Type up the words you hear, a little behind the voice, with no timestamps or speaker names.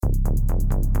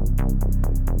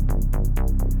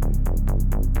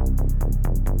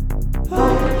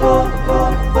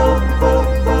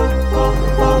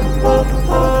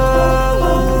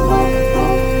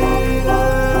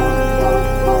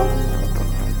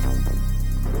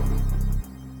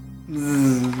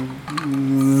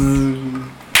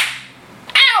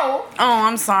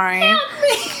sorry.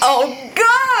 Oh,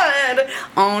 God.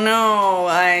 Oh, no.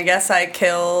 I guess I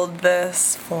killed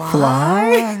this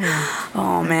fly.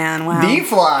 Oh, man. Wow. The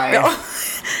fly.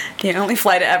 The only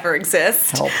fly to ever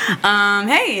exist. Help.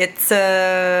 Hey, it's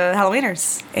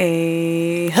Halloweeners.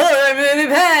 A Halloween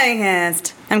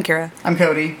podcast. I'm Kira. I'm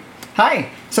Cody. Hi.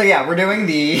 So yeah, we're doing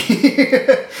the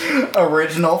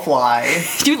original fly.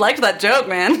 You liked that joke,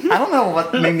 man. I don't know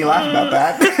what made me laugh about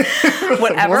that.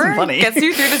 Whatever It wasn't funny. gets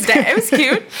you through this day. It was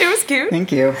cute. It was cute.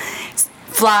 Thank you.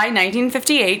 Fly,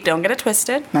 1958. Don't get it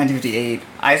twisted. 1958.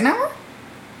 Eisenhower?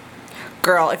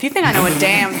 Girl, if you think I know a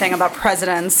damn thing about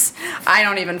presidents, I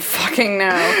don't even fucking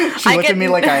know. She looked at me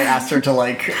like I asked her to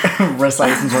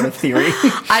recite some sort of theory.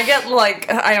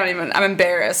 I'm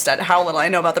embarrassed at how little I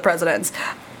know about the presidents.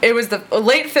 It was the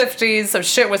late 50s, so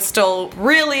shit was still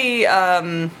really,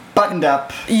 Buttoned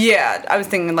up. yeah, I was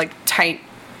thinking tight,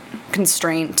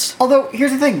 constraint. Although,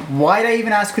 here's the thing. Why did I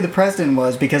even ask who the president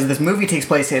was? Because this movie takes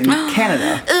place in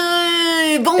Canada.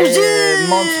 Bonjour!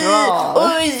 Montreal.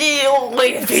 Sorry,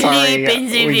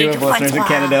 we do have listeners in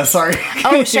Canada. Sorry.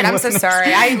 Oh shit, I'm so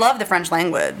sorry. I love the French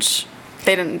language.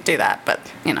 They didn't do that, but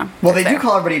Well, they do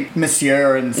call everybody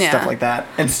monsieur and Yeah. stuff like that.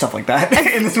 And stuff like that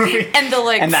in this movie. And the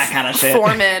and that kind of shit.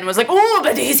 foreman was like, oh,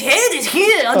 but his head is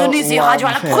here underneath the love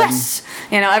hydraulic him. press.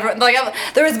 Everyone,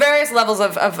 there was various levels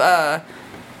of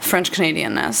French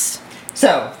Canadianness.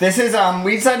 So, this is,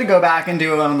 we decided to go back and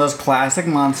do one of those classic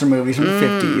monster movies from the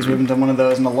 50s. We haven't done one of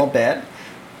those in a little bit.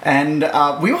 And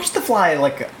we watched The Fly,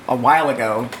 a while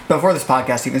ago, before this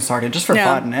podcast even started, just for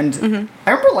fun. And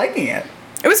I remember liking it.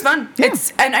 It was fun. Yeah.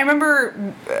 And I remember,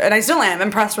 and I still am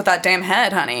impressed with that damn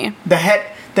head, honey. The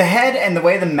head and the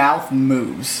way the mouth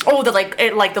moves. Oh, the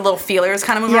the little feelers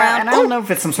kind of move around. And I don't know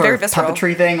if it's some sort very of visceral.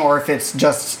 puppetry thing or if it's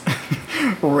just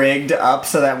rigged up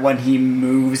so that when he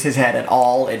moves his head at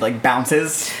all, it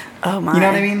bounces. Oh my. You know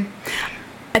what I mean?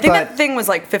 I think But- that thing was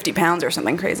 50 pounds or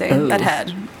something crazy. Ooh. That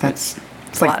head. It's a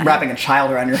lot like of wrapping a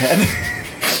child around your head.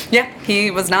 Yeah,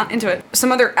 he was not into it.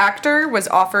 Some other actor was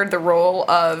offered the role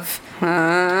of.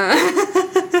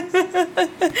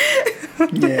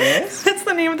 Yes. That's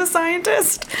the name of the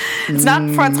scientist. It's not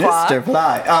Francois. Mr.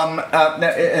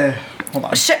 Fly. Hold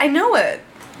on. Shit, I know it.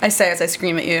 I say as I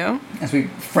scream at you. As we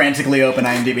frantically open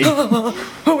IMDb.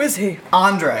 Who is he?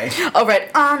 Andre. Oh, right,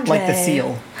 Andre. Like the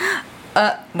seal.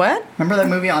 What? Remember that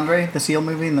movie, Andre? The seal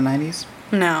movie in the 90s?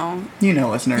 No. You know,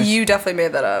 listeners. You definitely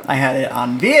made that up. I had it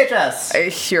on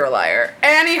VHS. You're a liar.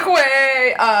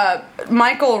 Anyway,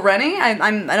 Michael Rennie. I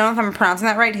don't know if I'm pronouncing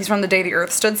that right. He's from The Day the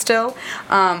Earth Stood Still.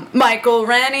 Michael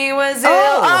Rennie was ill.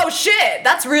 Oh. Oh, shit.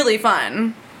 That's really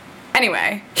fun.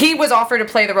 Anyway, he was offered to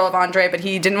play the role of Andre, but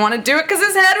he didn't want to do it because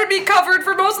his head would be covered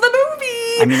for most of the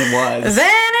movie. I mean, it was.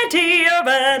 Vanity or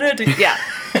vanity. Yeah,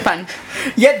 fun.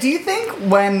 Yeah, do you think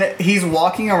when he's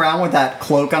walking around with that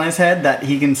cloak on his head that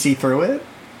he can see through it?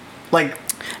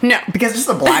 No. Because it's just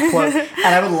a black cloak, and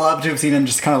I would love to have seen him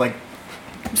just kind of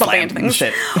Bumping into things.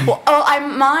 shit. Well,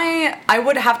 I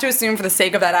would have to assume for the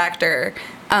sake of that actor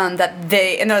that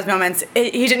they, in those moments,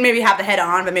 he didn't maybe have the head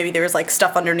on, but maybe there was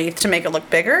stuff underneath to make it look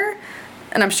bigger.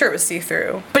 And I'm sure it was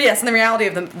see-through. But yes, in the reality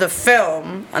of the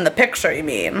film and the picture, you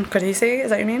mean? Could he see?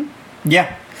 Is that what you mean?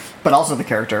 Yeah, but also the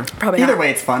character. Probably Either not.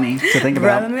 way, it's funny to think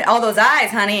about. All those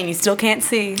eyes, honey, and you still can't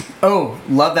see. Oh,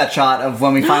 love that shot of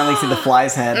when we finally see the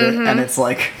fly's head, Mm-hmm. and it's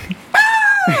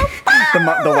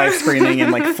the wife screaming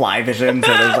in fly vision,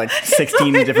 so there's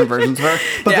 16 different versions of her.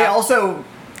 But they Yeah. also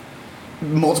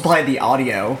multiply the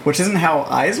audio, which isn't how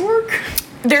eyes work.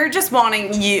 They're just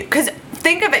wanting you, because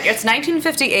think of it, it's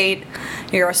 1958,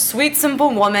 you're a sweet,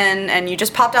 simple woman, and you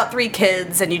just popped out 3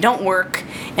 kids, and you don't work,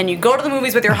 and you go to the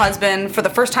movies with your husband for the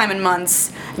first time in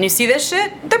months, and you see this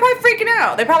shit, they're probably freaking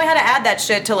out. They probably had to add that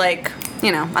shit to I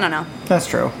don't know. That's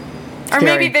true. Or Scary.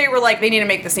 maybe they were they need to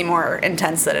make this seem more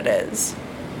intense than it is.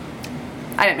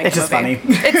 I didn't make It's the just movie.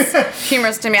 funny. It's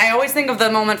humorous to me. I always think of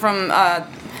the moment from, the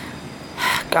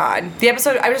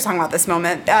episode, I was just talking about this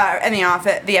moment, in The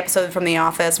Office, the episode from The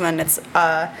Office when it's,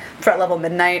 Threat Level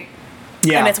Midnight.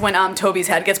 Yeah. And it's when Toby's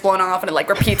head gets blown off and it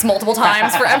repeats multiple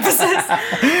times for emphasis.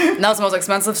 And that was the most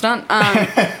expensive stunt.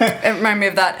 It reminded me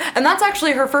of that. And that's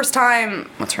actually her first time.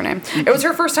 What's her name? It was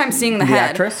her first time seeing the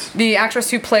head. actress? The actress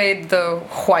who played the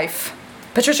wife.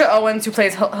 Patricia Owens, who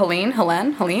plays Helene.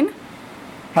 Helena?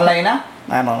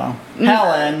 I don't know.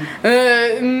 Helen.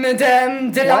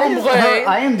 Madame de Why is her l'Ombre.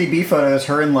 IMDb photo is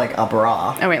her in a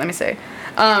bra? Oh wait, let me see.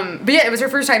 But yeah, it was her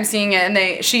first time seeing it,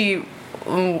 and she,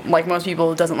 like most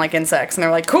people, doesn't like insects, and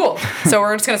they're like, cool. So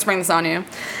we're just gonna spring this on you.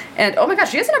 And oh my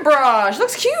gosh, she is in a bra. She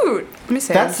looks cute. Let me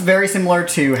see. That's very similar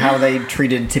to how they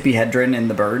treated Tippi Hedren in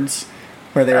The Birds,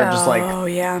 where they were just oh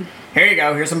yeah. here you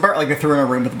go, here's some birds. Like, they threw her in a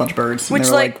room with a bunch of birds. And Which,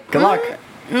 they were like, good luck.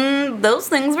 Those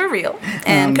things were real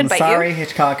and could bite sorry, you.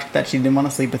 Hitchcock, that she didn't want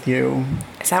to sleep with you.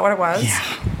 Is that what it was? Yeah.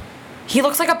 He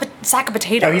looks like a sack of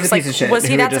potatoes. Oh, he's a piece of shit Was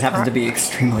he who that just happens to be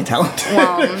extremely talented.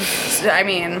 Well, I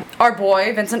mean, our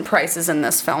boy Vincent Price is in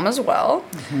this film as well,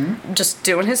 just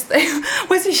doing his thing.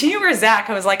 Was it you or Zach?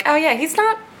 I was like, oh yeah, he's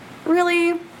not a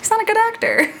good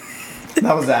actor.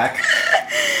 That was Zach.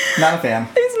 Not a fan.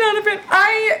 He's not a fan.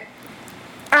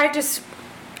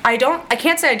 I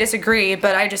can't say I disagree,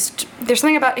 but there's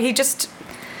something about, he just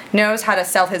knows how to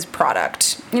sell his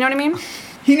product. You know what I mean?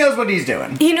 He knows what he's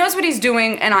doing. He knows what he's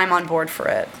doing, and I'm on board for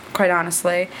it, quite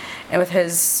honestly, and with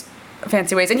his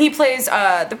fancy ways. And he plays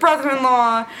the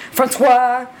brother-in-law,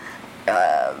 Francois.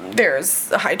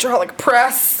 There's a hydraulic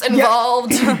press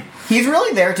involved. Yeah. He's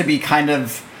really there to be kind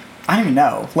of, I don't even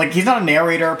know. Like, he's not a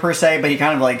narrator per se, but he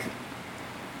kind of, like,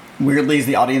 weirdly is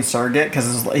the audience surrogate,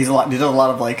 because he does a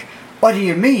lot of, like, what do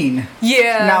you mean?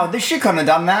 Yeah. Now, she couldn't have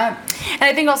done that. And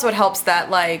I think also it helps that,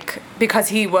 like, because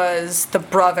he was the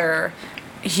brother,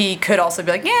 he could also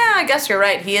be like, yeah, I guess you're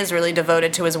right. He is really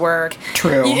devoted to his work.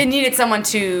 True. You needed someone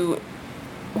to...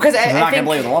 Because I They're not think...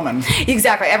 going to believe the woman.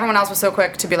 Exactly. Everyone else was so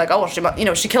quick to be like, oh,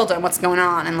 well, she killed him. What's going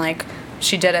on? And, like,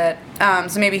 she did it.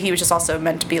 So maybe he was just also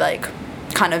meant to be, like,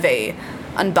 kind of a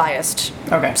unbiased...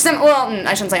 Okay. I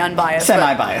shouldn't say unbiased.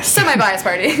 Semi-biased. Semi-biased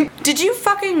party. Did you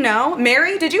fucking know?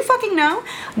 Mary, did you fucking know?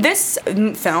 This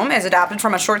film is adapted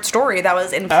from a short story that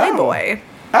was in Playboy.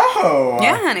 Oh.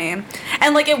 Yeah, honey.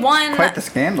 And, like, it won... Quite the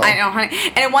scandal. I know, honey.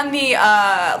 And it won the,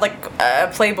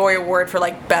 Playboy Award for,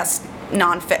 like, best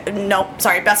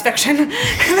best fiction.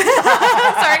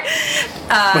 Sorry.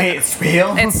 Wait, it's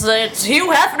real? It's Hugh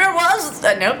Hefner was...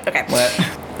 nope, okay.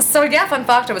 What? So, yeah, fun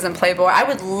fact, it was in Playboy. I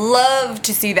would love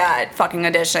to see that fucking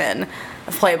edition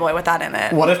of Playboy with that in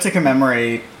it. What if, to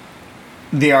commemorate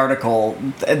the article,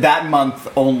 that month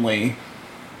only...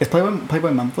 Is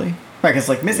Playboy monthly? Right, because,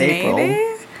 like, Miss April... Maybe?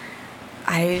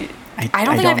 I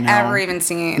don't think I've know. ever even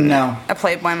seen a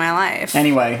Playboy in my life.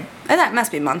 Anyway. And that must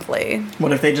be monthly.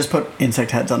 What if they just put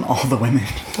insect heads on all the women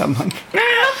that month?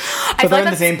 So they're in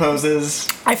the same poses.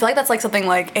 I feel like that's like something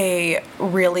like a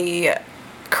really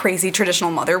crazy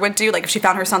traditional mother would do. Like if she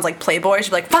found her son's like Playboy,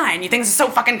 she'd be like, fine, you think this is so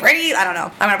fucking pretty? I don't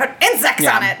know. I'm gonna put insects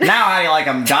on it. Now how do you like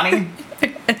them, Johnny?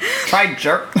 Try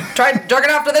jerking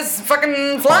off to this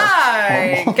fucking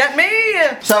fly. Horrible. Get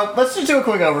me? So let's just do a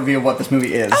quick overview of what this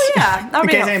movie is. Oh yeah, that would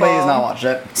be in case anybody has not watched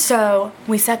it. So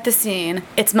we set the scene.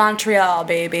 It's Montreal,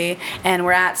 baby, and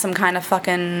we're at some kind of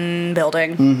fucking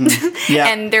building. Mm-hmm. Yeah.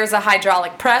 And there's a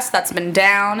hydraulic press that's been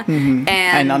down,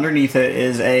 And underneath it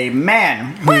is a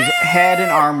man whose head and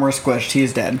arm were squished. He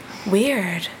is dead.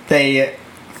 Weird. They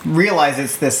realize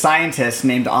it's this scientist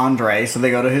named Andre, so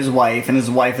they go to his wife, and his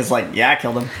wife is like, yeah, I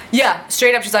killed him. Yeah,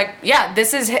 straight up, she's like, yeah,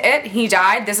 this is it. He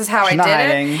died. This is how I did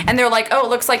it. And they're like, oh, it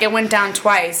looks like it went down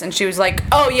twice. And she was like,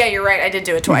 oh, yeah, you're right. I did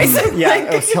do it twice. Yeah,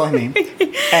 it was killing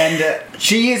me. And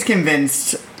she is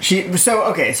convinced.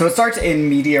 So it starts in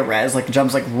media res, like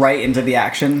jumps like right into the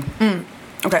action.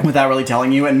 Okay. Without really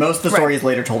telling you, and most of the story is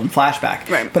later told in flashback.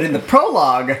 Right. But in the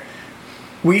prologue,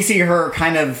 we see her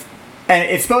kind of. And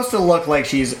it's supposed to look like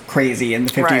she's crazy in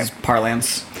the 50s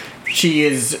parlance. She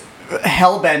is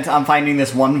hell-bent on finding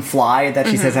this one fly that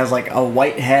she says has, like, a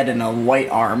white head and a white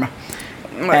arm.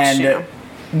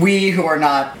 We who are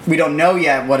not... We don't know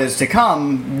yet what is to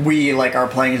come. We, like, are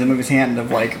playing the movie's hand of,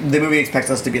 like... The movie expects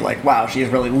us to be like, wow, she is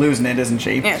really losing it, isn't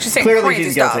she? Yeah, she's saying Clearly crazy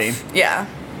she's stuff. guilty. Yeah.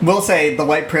 We'll say the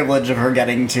white privilege of her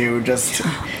getting to just...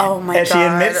 Oh my god. She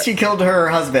admits she killed her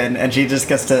husband, and she just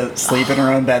gets to sleep in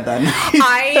her own bed then.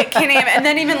 I can't even... And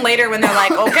then even later when they're like,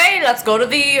 okay, let's go to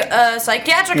the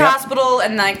psychiatric hospital,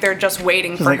 and like they're just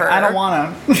waiting for her. I don't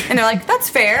want to. And they're like, that's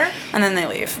fair. And then they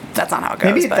leave. That's not how it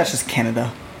goes. Maybe that's just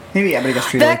Canada. Maybe everybody gets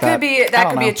treated like that. That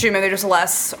could be a true. Maybe they're just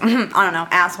less, I don't know,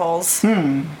 assholes.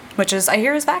 Which is, I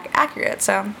hear, is accurate,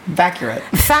 so... Accurate.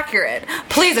 Faccurate.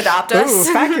 Please adopt us.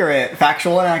 Ooh, faccurate.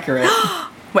 Factual and accurate.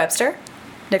 Webster?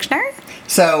 Dictionary?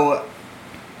 So,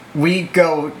 we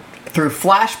go through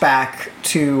flashback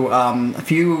to a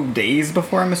few days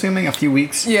before, I'm assuming, a few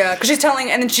weeks. Yeah, because she's telling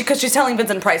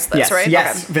Vincent Price this, right?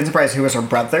 Yes, okay. Vincent Price, who is her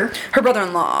brother. Her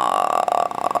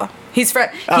brother-in-law. He's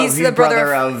the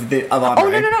brother of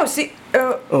Andre. Oh, no. See,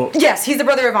 yes, he's the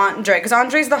brother of Andre, because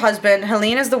Andre's the husband,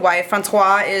 Helene is the wife,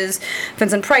 Francois is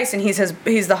Vincent Price, and he's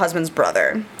the husband's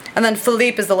brother. And then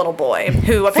Philippe is the little boy,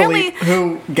 who apparently...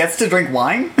 who gets to drink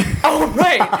wine? Oh,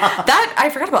 right. I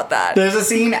forgot about that. There's a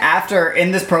scene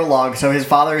in this prologue, so his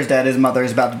father is dead, his mother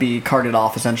is about to be carted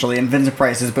off, essentially, and Vincent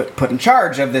Price is put in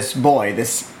charge of this boy,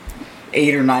 this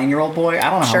 8 or 9 year old boy. I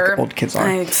don't know how old kids are.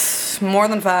 More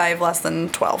than 5, less than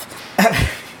 12.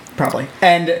 Probably.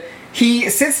 And he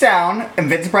sits down, and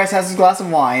Vincent Price has his glass of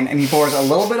wine, and he pours a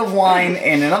little bit of wine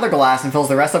in another glass and fills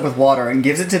the rest up with water and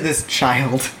gives it to this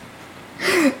child.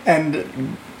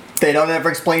 And they don't ever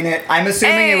explain it. I'm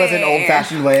assuming it was an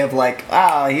old-fashioned way of like,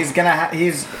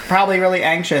 he's probably really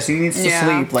anxious. He needs to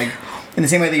sleep. Like, in the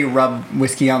same way that you rub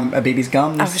whiskey on a baby's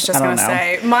gums. I was just going to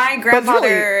say. My grandfather... But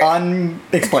it's really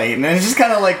unexplained. And it's just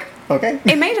kind of like, okay.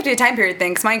 It may have to be a time period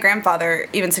thing, because my grandfather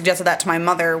even suggested that to my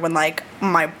mother when, like,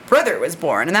 my brother was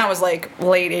born. And that was, like,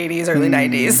 late 80s, early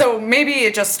 90s. So maybe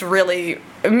it just really...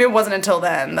 it wasn't until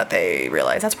then that they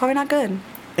realized that's probably not good.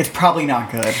 It's probably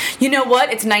not good. You know what?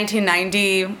 It's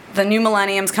 1990. The new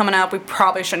millennium's coming up. We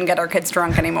probably shouldn't get our kids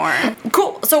drunk anymore.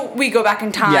 Cool. So we go back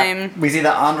in time. Yeah. We see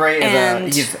that Andre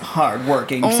is he's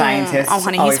hard-working scientist. Oh,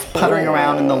 honey, always he's puttering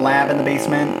around in the lab in the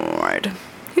basement. Lord.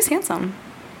 He's handsome.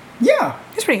 Yeah.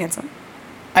 He's pretty handsome.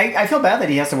 I feel bad that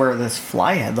he has to wear this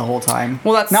fly head the whole time.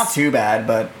 Well, that's... not too bad,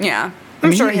 but... Yeah.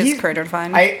 I'm sure his career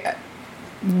fine.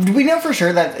 Do we know for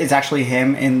sure that it's actually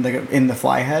him in the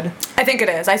fly head? I think it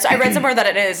is. I read somewhere that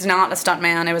it is not a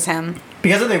stuntman. It was him.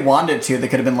 Because if they wanted to, they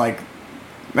could have been like,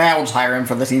 we'll just hire him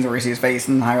for the scenes where we see his face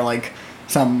and hire like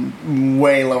some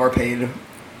way lower paid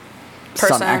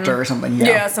stunt actor or something.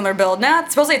 Yeah, similar build. Nah,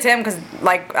 supposedly it's him because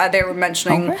like they were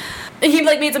mentioning, he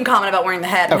like made some comment about wearing the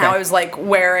head and how he was like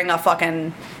wearing a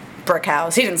fucking brick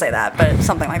house. He didn't say that, but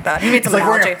something like that. He made some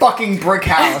analogy. Wearing a fucking brick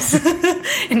house.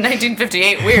 In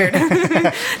 1958, weird.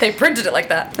 They printed it like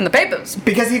that in the papers.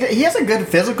 Because he has a good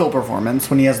physical performance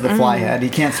when he has the fly head. He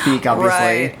can't speak, obviously.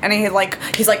 Right. And he's like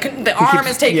the arm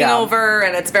is taking over,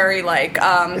 and it's very like...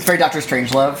 it's very Dr.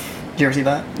 Strangelove. Did you ever see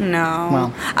that? No.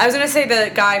 Well. I was going to say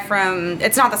the guy from...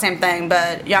 It's not the same thing,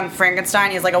 but Young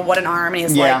Frankenstein, he has like a wooden arm, and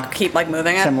he's like, keep like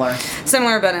moving it.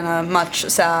 Similar, but in a much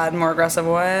sad, more aggressive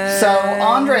way. So,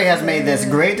 Andre has made this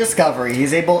great discovery.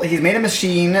 He's made a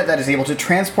machine that is able to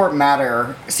transport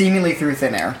matter seemingly through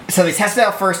thin air. So they tested it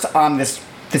out first on this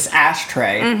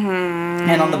ashtray,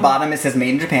 and on the bottom it says "Made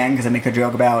in Japan" because they make a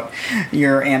joke about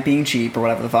your aunt being cheap or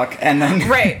whatever the fuck, and then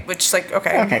which like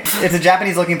okay, it's a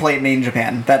Japanese-looking plate made in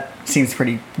Japan. That seems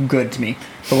pretty good to me,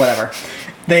 but whatever.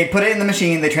 They put it in the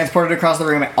machine, they transport it across the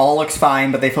room, it all looks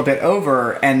fine, but they flip it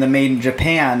over, and the "Made in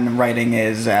Japan" writing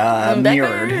is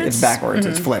mirrored. It's backwards.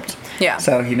 It's flipped. Yeah.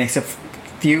 So he makes a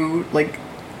few like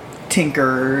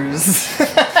tinkers.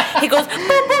 He goes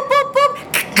boop boop boop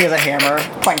boop. He has a hammer.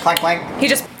 Clank, clank, clank.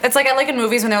 It's like I like in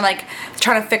movies when they're like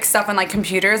trying to fix stuff on like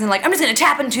computers and like, I'm just going to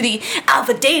tap into the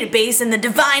alpha database and the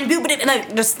divine boobity, and I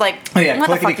just like, what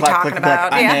the fuck are you talking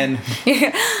about? I'm in.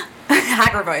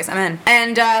 Hacker voice, I'm in.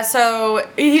 And so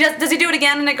does he do it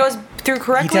again and it goes through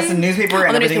correctly? He tests the newspaper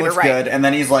and everything looks good, and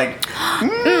then he's like,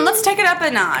 let's take it up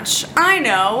a notch. I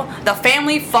know, the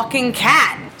family fucking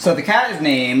cat. So the cat is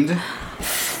named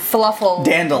Fluffle.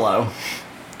 Dandelo.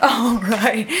 Oh,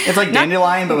 right. It's like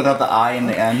dandelion, but without the I in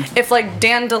the end. If like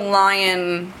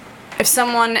dandelion, I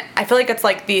feel like it's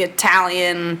like the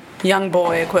Italian young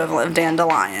boy equivalent of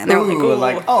dandelion. They're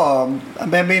like,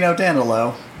 Bambino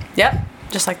Dandelo. Yep,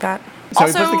 just like that. So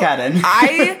also, he puts the cat in.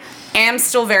 I am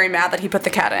still very mad that he put the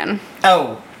cat in.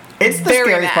 Oh, it's the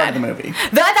scariest part of the movie.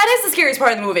 That is the scariest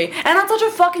part of the movie. And that's such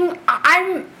a fucking...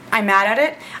 I'm mad at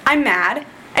it. I'm mad.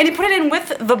 And he put it in with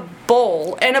the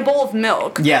bowl, and a bowl of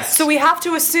milk. Yes. So we have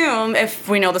to assume, if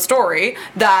we know the story,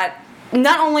 that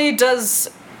not only does...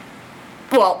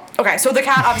 Well, okay, so the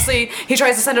cat, obviously, he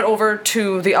tries to send it over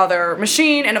to the other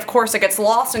machine, and of course it gets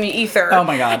lost in the ether. Oh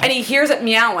my god. And he hears it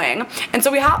meowing. And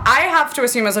so I have to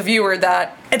assume as a viewer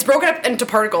that it's broken up into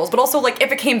particles, but also, like,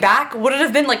 if it came back, would it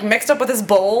have been, like, mixed up with his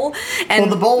bowl? And, well,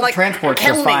 the bowl like, transports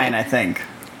just fine, I think.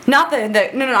 Not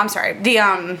no, I'm sorry.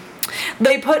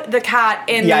 They put the cat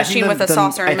in the machine with a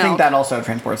saucer and milk. I think that also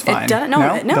transports fine. It doesn't.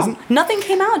 No. Nothing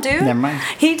came out, dude. Never mind.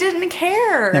 He didn't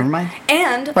care. Never mind.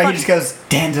 And right, he just goes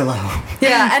Dandelo.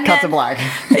 Yeah, and cut to black.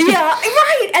 Yeah,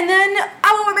 right. And then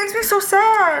it makes me so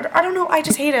sad. I don't know. I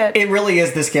just hate it. It really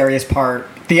is the scariest part.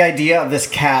 The idea of this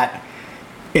cat,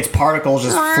 its particles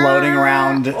just floating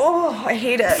around. Oh, I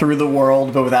hate it. Through the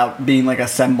world, but without being like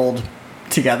assembled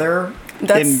together.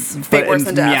 That's worse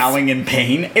than death. Meowing in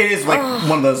pain. It is like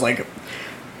one of those like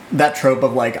that trope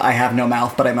of like I have no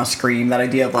mouth but I must scream. That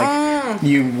idea of like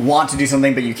you want to do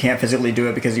something but you can't physically do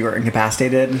it because you are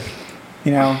incapacitated.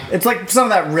 You know, it's like some of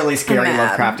that really scary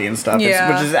Lovecraftian stuff, which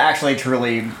is actually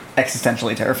truly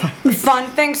existentially terrifying. Fun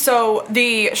thing. So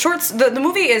the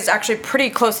movie is actually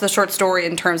pretty close to the short story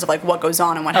in terms of like what goes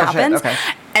on and what happens. Shit,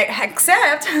 okay.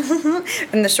 Except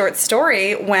in the short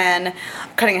story, when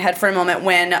cutting ahead for a moment,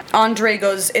 when Andre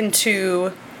goes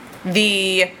into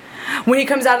when he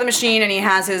comes out of the machine and he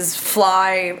has his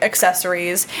fly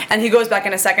accessories, and he goes back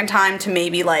in a second time to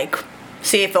maybe like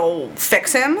see if it'll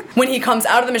fix him. When he comes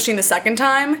out of the machine the second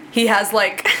time, he has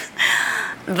like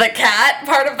the cat,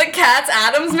 part of the cat's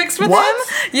atoms mixed with What?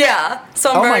 him. Yeah.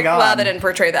 So I'm Oh my very God. glad they didn't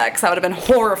portray that because that would have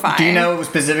been horrifying. Do you know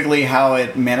specifically how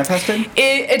it manifested?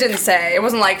 It didn't say. It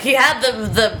wasn't like he had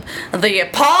the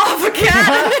paw of a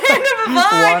cat and a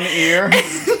bug. One ear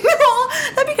and No,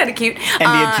 that'd be kind of cute.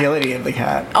 the agility of the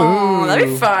cat. Oh, that'd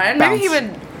be Ooh, fun. Maybe he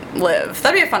bounce. would live.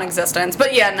 That'd be a fun existence.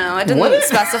 But yeah, no, it didn't Would it?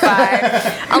 specify.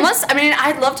 Unless, I mean,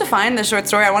 I'd love to find the short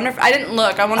story. I wonder if I didn't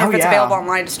look. I wonder Oh, if it's yeah. available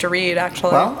online just to read.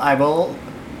 Actually. Well, I will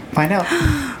find out.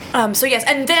 So yes,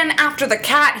 and then after the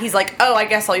cat, he's like, "Oh, I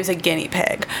guess I'll use a guinea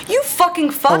pig." You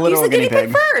fucking fuck! Use literal the guinea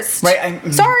pig first. Right.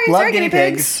 Sorry, guinea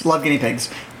pigs. Love guinea pigs.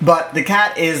 But the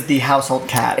cat is the household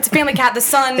cat. It's a family cat. The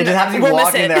son it just happens to be will miss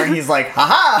walking it. there and he's like,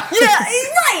 haha! Yeah,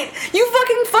 right. You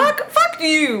fucking fuck. Fuck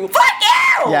you. Fuck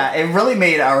you. Yeah, it really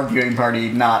made our viewing party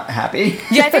not happy.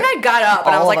 Yeah, I think I got up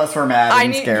and I All was of like, us were mad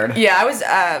and scared. Yeah, I was.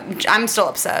 I'm still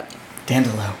upset.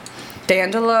 Dandelo.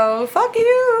 Dandelo, fuck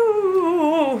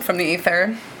you from the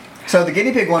ether. So the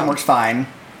guinea pig one works fine.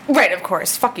 Right, of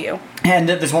course. Fuck you. And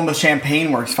this one with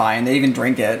champagne works fine. They even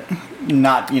drink it.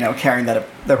 Not, caring that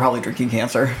they're probably drinking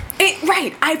cancer.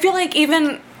 Right. I feel like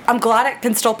even I'm glad it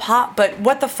can still pop, but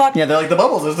what the fuck? Yeah, they're like, the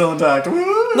bubbles are still intact.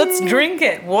 Woo! Let's drink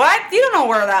it. What? You don't know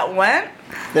where that went.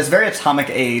 This very atomic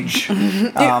age.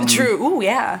 True. Ooh,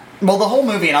 yeah. Well, the whole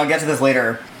movie, and I'll get to this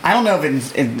later, I don't know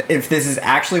if this is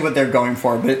actually what they're going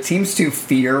for, but it seems to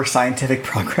fear scientific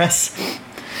progress.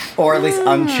 Or at least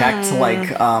unchecked,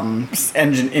 like,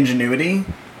 ingenuity.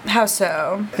 How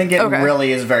so? I think it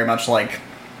really is very much like,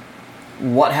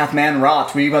 what hath man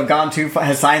wrought? We have gone too far.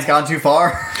 Has science gone too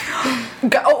far?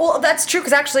 Well, that's true,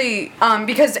 because actually,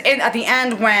 because at the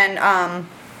end when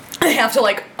they have to,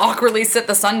 like, awkwardly sit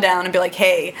the son down and be like,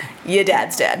 hey, your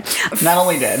dad's dead. Not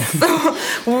only dead.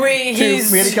 We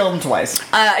had to kill him twice.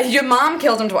 Your mom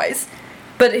killed him twice.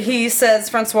 But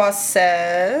Francois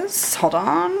says, hold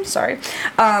on, sorry.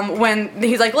 When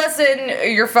he's like,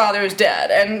 listen, your father's dead.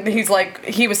 And he's like,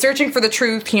 he was searching for the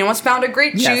truth. He almost found a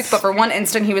great truth, but for one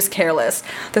instant he was careless.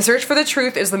 The search for the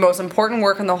truth is the most important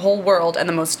work in the whole world and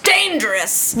the most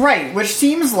dangerous. Right, which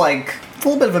seems like a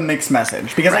little bit of a mixed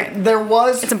message. Because there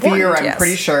was fear, I'm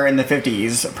pretty sure, in the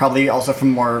 50s, probably also from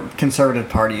more conservative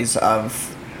parties,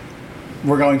 of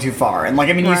we're going too far. And, like,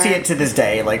 I mean, you see it to this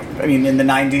day. Like, I mean, in the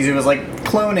 90s, it was like,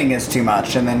 cloning is too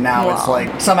much. And then now it's,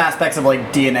 like, some aspects of,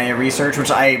 like, DNA research, which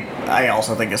I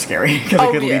also think is scary. Because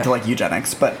it could lead to, like,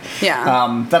 eugenics. But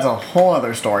that's a whole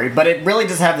other story. But it really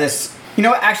does have this... You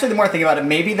know what? Actually, the more I think about it,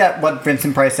 maybe that what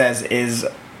Vincent Price says is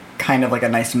kind of, like, a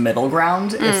nice middle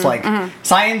ground. It's, like,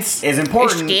 science is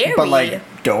important, but, like,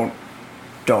 don't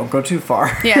go too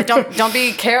far. Yeah, don't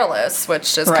be careless,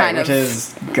 which is which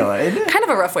is good. Kind of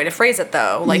a rough way to phrase it,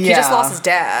 though. Like, he just lost his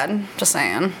dad. Just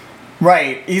saying.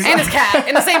 Right. And his cat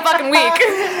in the same fucking week.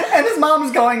 And his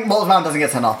mom's going... Well, his mom doesn't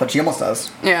get sent off, but she almost does.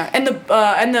 Yeah, and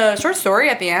the short story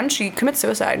at the end, she commits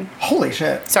suicide. Holy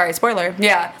shit. Sorry, spoiler.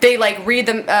 Yeah. They, like, read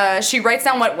them... she writes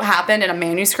down what happened in a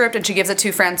manuscript, and she gives it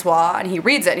to Francois, and he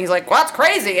reads it, and he's like, well, that's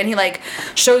crazy. And he, like,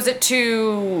 shows it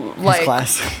to, like... His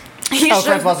class.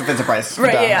 Francois and Vincent Price.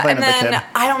 Right, yeah. And then,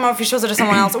 I don't know if he shows it to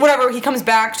someone else. Whatever, he comes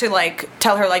back to, like,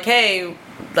 tell her, like, hey,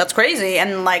 that's crazy.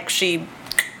 And, like, she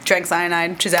drank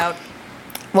cyanide. She's out.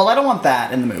 Well, I don't want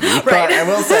that in the movie. But I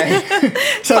will say...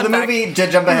 So the movie,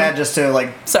 to jump ahead just to,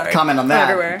 like, comment on that.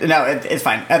 Everywhere. No, it's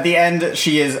fine. At the end,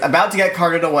 she is about to get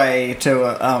carted away to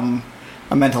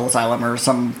a mental asylum or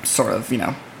some sort of,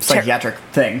 psychiatric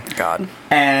thing. God.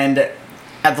 And...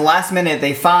 At the last minute,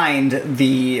 they find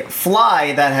the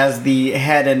fly that has the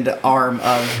head and arm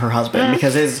of her husband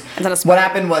because what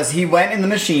happened was he went in the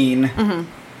machine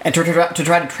and to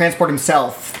try to transport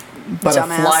himself, but a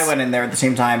fly went in there at the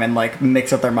same time and like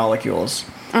mixed up their molecules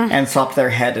and swapped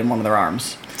their head and one of their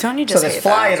arms. Don't you just so this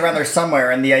fly is around there somewhere,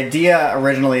 and the idea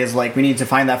originally is like we need to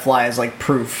find that fly as like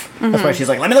proof. That's why she's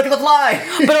like, let me look at the fly.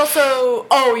 But also,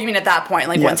 you mean at that point,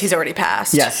 like once he's already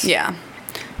passed? Yes. Yeah.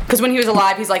 Because when he was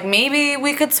alive, he's like, maybe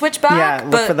we could switch back. Yeah,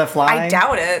 look for the fly. I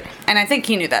doubt it. And I think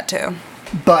he knew that too.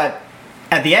 But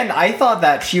at the end, I thought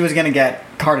that she was going to get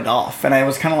carted off. And I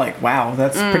was kind of like, wow,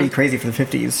 that's pretty crazy for the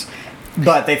 50s.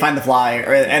 But they find the fly,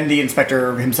 and the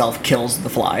inspector himself kills the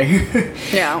fly.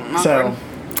 Yeah. So...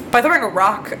 By throwing a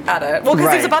rock at it. Well,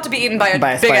 because he's about to be eaten by a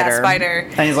big-ass spider.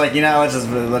 And he's like, let's just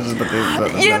put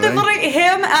the... Yeah, they're literally...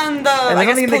 Him and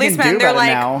the, policeman, they're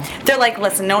like,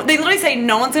 listen, no... They literally say,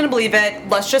 no one's gonna believe it.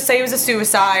 Let's just say it was a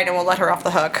suicide, and we'll let her off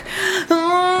the hook.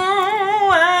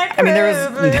 I mean, there was...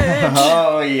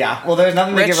 Oh, yeah. Well, there's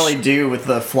nothing they could really do with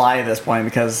the fly at this point,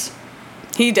 because...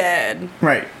 He did.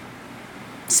 Right.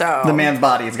 So... The man's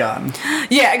body is gone.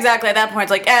 Yeah, exactly. At that point,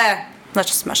 it's like, Let's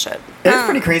just smush it. It's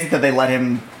pretty crazy that they let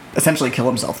him essentially kill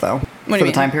himself, though, do you for mean?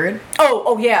 the time period.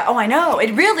 Oh, yeah. Oh, I know.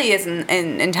 It really is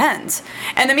intense.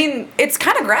 And I mean, it's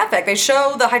kind of graphic. They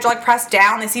show the hydraulic press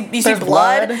down. You see There's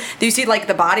blood. blood. Do you see like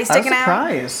the body I was sticking out?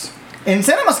 surprised. In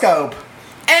CinemaScope.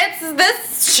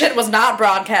 This shit was not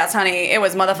broadcast, honey. It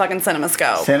was motherfucking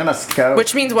CinemaScope. CinemaScope.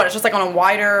 Which means what? It's just like on a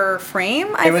wider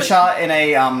frame? It was shot in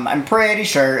a, I'm pretty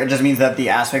sure it just means that the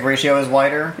aspect ratio is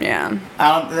wider. Yeah.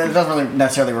 It doesn't really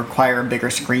necessarily require a bigger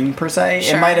screen per se.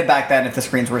 Sure. It might have back then if the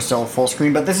screens were still full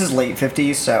screen, but this is late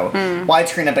 50s, so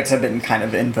widescreen epics have been kind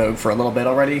of in vogue for a little bit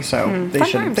already, so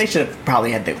Fun they should have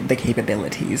probably had the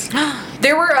capabilities.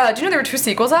 There were, do you know there were 2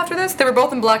 sequels after this? They were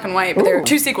both in black and white, but there were Ooh.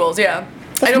 2 sequels, yeah.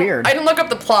 That's weird. I didn't look up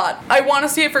the plot. I want to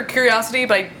see it for curiosity,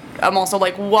 but I'm also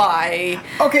like, why?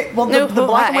 Okay, well, No, the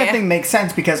black and white why? thing makes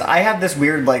sense because I have this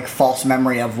weird, like, false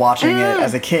memory of watching it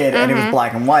as a kid, and it was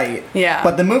black and white. Yeah.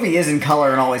 But the movie is in color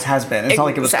and always has been. It's not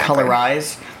like it was Exactly.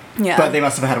 colorized. Yeah. But they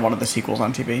must have had one of the sequels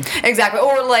on TV. Exactly.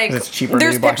 Or like, 'Cause it's cheaper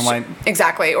to do black and white.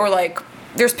 Exactly. Or like,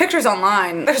 there's pictures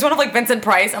online. There's one of like Vincent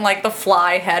Price, and like the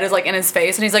fly head is like in his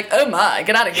face, and he's like, "Oh my,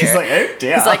 get out of here!" He's like, "Oh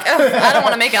dear." He's like, "Oh, I don't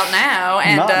want to make out now,"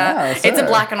 and Not now, it's in sir.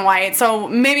 black and white. So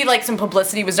maybe like some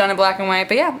publicity was done in black and white.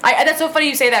 But yeah, that's so funny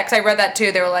you say that because I read that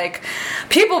too. They were like,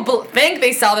 people think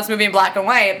they saw this movie in black and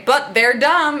white, but they're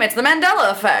dumb. It's the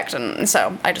Mandela effect, and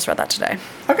so I just read that today.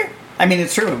 Okay. I mean,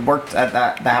 it's true. It worked.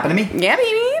 That happened to me. Yeah, baby.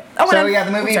 Oh, So, and then- yeah,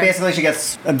 the movie, sorry. basically, she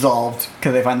gets absolved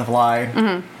because they find the fly.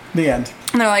 The end.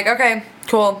 And they're like, okay,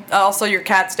 cool. Also, your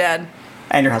cat's dead.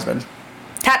 And your husband.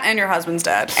 Cat and your husband's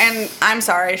dead. And I'm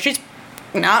sorry, she's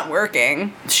not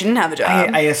working. She didn't have a job.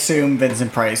 I assume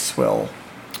Vincent Price will.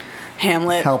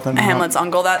 Hamlet. Help him Hamlet's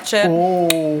uncle, that shit.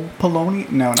 Oh,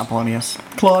 Polonius? No, not Polonius.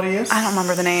 Claudius? I don't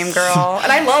remember the name, girl.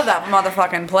 And I love that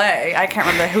motherfucking play. I can't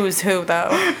remember who's who, though.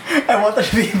 I want there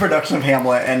to be a production of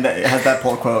Hamlet and it has that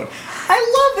pull quote.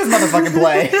 I love this motherfucking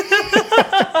play.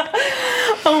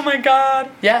 Oh my god.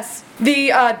 Yes.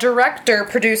 The director,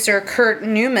 producer, Kurt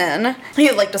Newman, he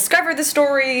had like discovered the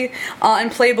story in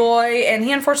Playboy, and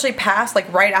he unfortunately passed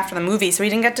like right after the movie, so he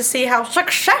didn't get to see how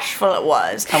successful it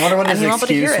was. I wonder what And his he won't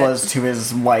be able to excuse hear it. was to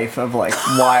his wife of like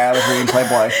why I was reading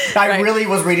Playboy. I Right. really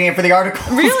was reading it for the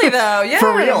article. Really though, yeah.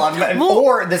 For real. Well-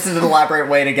 Or this is an elaborate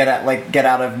way to get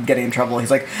out of getting in trouble. He's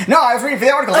like, no, I was reading for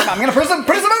the article. I'm gonna produce a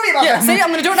movie about Yeah, that. see,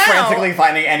 I'm gonna do it now. Frantically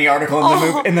finding any article in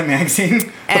the in the magazine.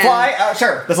 The And- Fly,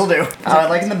 sure, this'll do.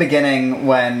 Like in the beginning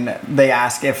when they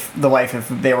ask if the wife if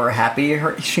they were happy,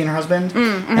 she and her husband,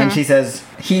 and she says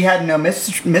he had no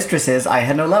mistresses, I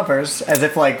had no lovers, as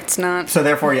if like It's not. So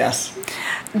therefore, yes,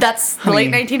 That's the late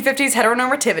 1950s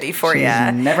heteronormativity for you.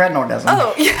 He's never had an orgasm.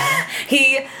 Oh, yeah.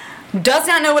 He does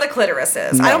not know what a clitoris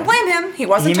is. No. I don't blame him. He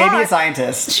wasn't He may be taught. a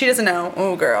scientist, She doesn't know.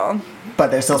 Oh, girl.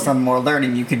 but there's still some more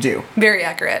learning you could do. Very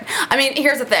accurate. I mean,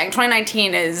 here's the thing.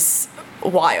 2019 is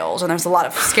wild, and there's a lot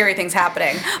of scary things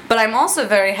happening. But I'm also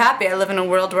very happy I live in a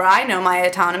world where I know my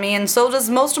autonomy, and so does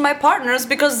most of my partners,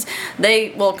 because they,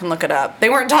 can look it up. They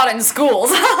weren't taught in schools.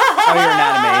 Oh, your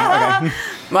anatomy. Okay.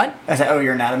 What? I said, oh,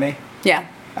 your anatomy. Yeah.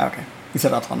 Okay. You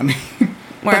said autonomy. Where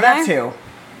but am that I? too.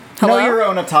 Hello? Know your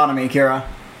own autonomy, Kira.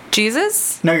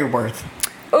 Jesus? Know your worth.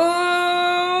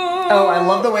 Oh. Oh, I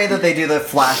love the way that they do the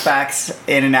flashbacks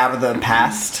in and out of the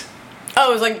past.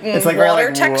 Oh, it's like, It's like very, water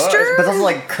like, texture? whoa, but it's also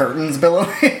like curtains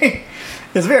billowing.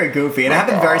 It's very goofy, and it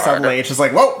happened very God. subtly. It's just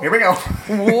like, whoa, here we go.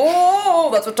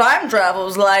 Whoa, that's what time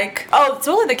travel's like. Oh, it's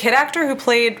really the kid actor who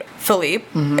played Philippe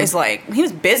is like, he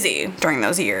was busy during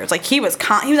those years. Like, he was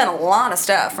on a lot of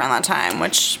stuff around that time,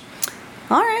 which,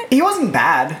 all right. He wasn't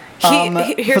bad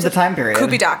Here's for the time period.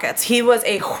 Koopy Dockets. He was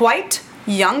a white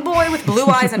young boy with blue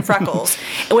eyes and freckles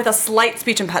with a slight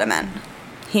speech impediment.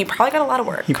 He probably got a lot of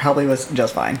work. He probably was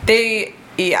just fine.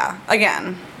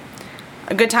 Again,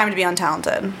 a good time to be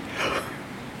untalented.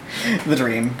 The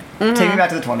dream. Take me back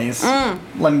to the 20s.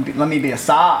 Let me be a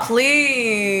star.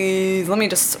 Please, let me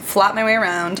just flap my way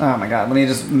around. Oh my god, let me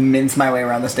just mince my way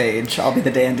around the stage. I'll be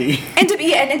the dandy. And to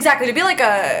be like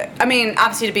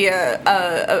obviously to be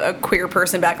a queer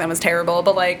person back then was terrible,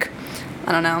 but like,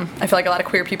 I don't know. I feel like a lot of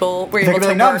queer people were They able could be to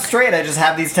like, no, I'm work. straight. I just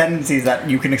have these tendencies that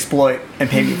you can exploit and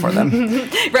pay me for them.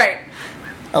 Right.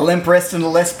 A limp wrist and a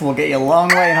lisp will get you a long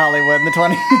way in Hollywood in the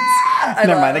 20s.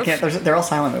 Never mind, they can't. They're all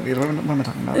silent movies. What am I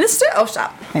talking about?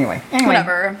 Stop. Anyway.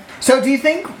 Whatever. So do you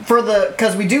think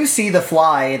because we do see the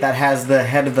fly that has the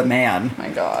head of the man, My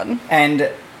God. and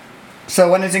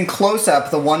so when it's in close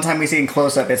up, the one time we see it in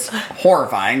close up, it's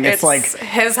horrifying. It's like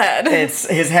his head. it's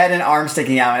his head and arm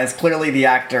sticking out, and it's clearly the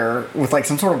actor with like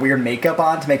some sort of weird makeup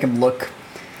on to make him look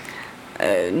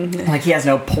Like he has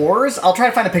no pores. I'll try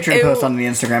to find a picture and Ew. post on the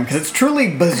Instagram because it's truly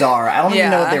bizarre. I don't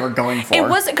even know what they were going for. It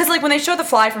was because like when they show the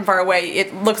fly from far away,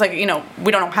 it looks like we don't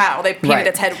know how they painted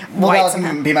its head Well, white. that was somehow.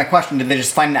 going to be my question. Did they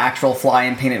just find an actual fly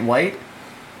and paint it white?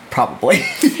 Probably.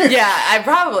 Yeah, I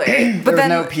probably. There But was then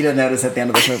no PETA notice at the end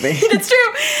of this movie. it's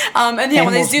true. And when they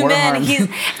Animals zoom were in, harmed.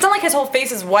 it's not like his whole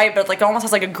face is white, but it almost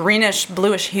has like a greenish,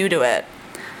 bluish hue to it.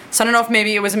 So I don't know if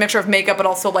maybe it was a mixture of makeup, but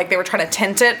also like they were trying to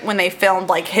tint it when they filmed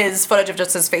like his footage of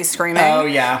just his face screaming. Oh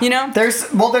yeah. There's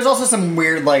also some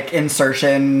weird like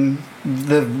insertion,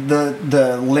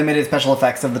 the limited special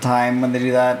effects of the time when they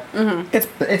do that.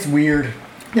 Mm-hmm. It's weird.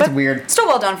 It's weird. Still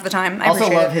well done for the time. I also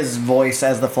appreciate love it. his voice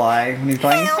as the fly when he's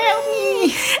going. Help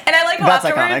me. And I like how That's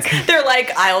afterwards iconic. they're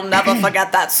like, "I'll never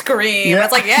forget that scream." Yeah.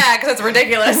 It's like, yeah, because it's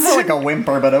ridiculous. It's like a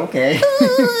whimper, but okay.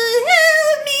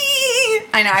 Help me.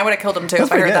 I know, I would have killed him too That's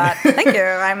if I heard pretty that. good. Thank you.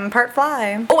 I'm part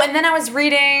fly. Oh, and then I was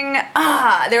reading,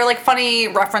 they were like funny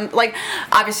reference, like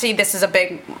obviously this is a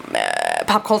big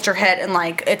pop culture hit and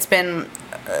like it's been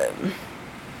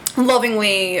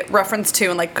lovingly referenced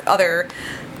to in like other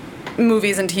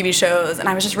movies and TV shows. And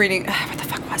I was just reading, what the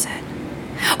fuck was it?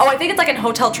 Oh, I think it's like in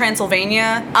Hotel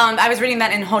Transylvania. I was reading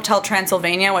that in Hotel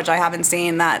Transylvania, which I haven't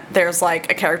seen, that there's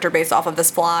like a character based off of this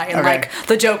fly. And Okay. like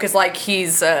the joke is like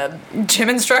he's a gym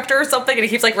instructor or something and he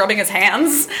keeps like rubbing his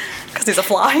hands because he's a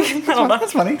fly. I don't know.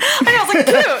 That's funny. I know, I was like,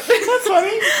 cute. That's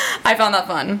funny. I found that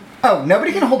fun. Oh,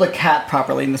 nobody can hold a cat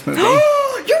properly in this movie.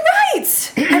 You're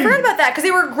right! I forgot about that because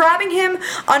they were grabbing him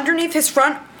underneath his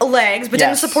front legs but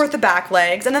didn't Yes. support the back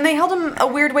legs. And then they held him a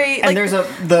weird way. And there's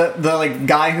the like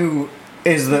guy who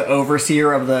is the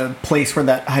overseer of the place where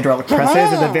that hydraulic press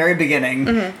is at the very beginning.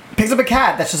 Mm-hmm. Picks up a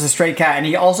cat that's just a stray cat, and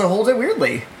he also holds it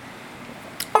weirdly.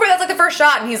 Okay, that's like the first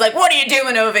shot, and he's like, "What are you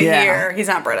doing over Yeah. here?" He's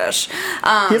not British.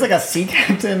 He's like a sea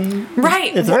captain.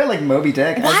 Right. It's very like Moby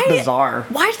Dick. It's bizarre.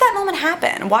 Why did that moment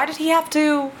happen? Why did he have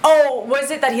to? Oh,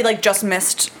 was it that he like just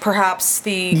missed perhaps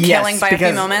the killing by a few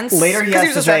because moments? later he 'Cause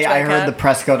has was to a say, stretch "I cat. heard the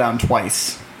press go down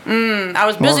twice." I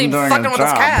was busy Wasn't doing fucking a with this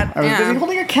job. cat. I was busy Yeah.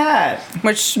 holding a cat.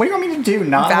 Which What do you want me to do?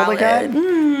 Not hold a cat? valid.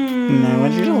 No, I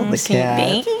want you to hold the Sweet cat.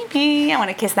 baby, I want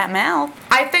to kiss that mouth.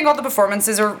 I think all the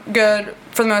performances are good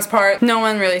for the most part. No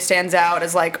one really stands out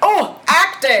as like, oh,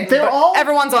 acting. They're but all-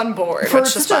 everyone's on board, For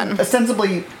which is such fun. a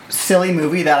ostensibly silly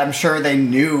movie that I'm sure they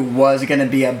knew was going to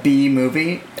be a B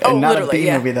movie. Oh, Not a literally, B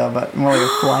yeah. movie though, but more like a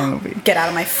fly movie. Get out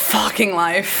of my fucking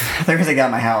life. They're gonna get out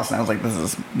of my house, and I was like, "This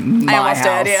is my I almost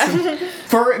house." did, yeah.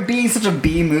 For it being such a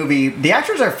B movie, the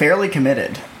actors are fairly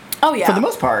committed Oh yeah. for the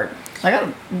most part.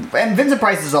 And Vincent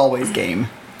Price is always game.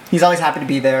 He's always happy to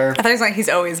be there. I thought he was like he's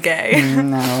always gay.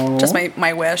 No, Just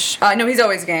my wish. No, he's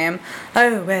always game.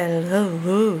 Oh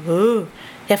well,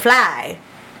 you fly.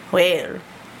 Well,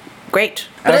 great.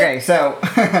 But Okay, so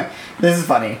this is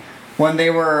funny. When they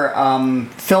were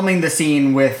filming the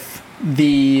scene with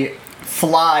the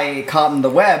fly caught in the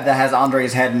web that has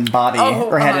Andre's head and body,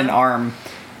 or head and arm,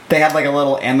 they had like a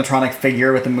little animatronic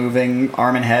figure with a moving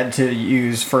arm and head to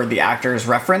use for the actor's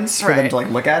reference for them Right. to like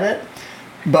look at it.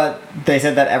 But they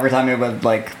said that every time it would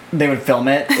like they would film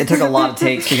it, it took a lot of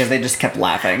takes because they just kept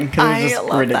laughing because it was I just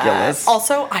love ridiculous. that.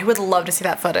 Also, I would love to see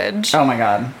that footage. Oh my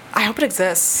god! I hope it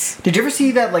exists. Did you ever see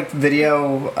that like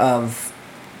video of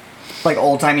like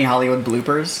old timey Hollywood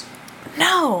bloopers?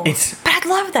 No, It's but I'd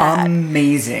love that.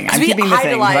 Amazing! I'm We keeping the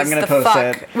thing because I'm idolize gonna the post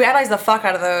fuck. it. We idolize the fuck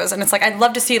out of those, and it's like I'd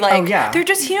love to see like Oh, yeah. they're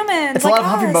just humans. It's a like lot of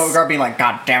Humphrey us. Bogart being like,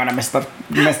 "God damn it, I missed the line."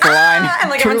 And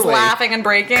like everyone's Truly. laughing and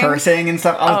breaking, cursing and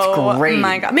stuff. Oh, it's great.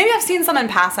 my god! Maybe I've seen some in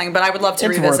passing, but I would love to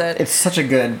It's revisit. It's such a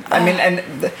good. I mean,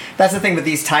 and that's the thing with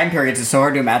these time periods. It's so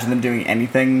hard to imagine them doing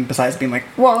anything besides being like,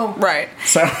 "Whoa!" Right.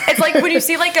 So It's like when you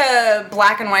see like a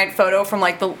black and white photo from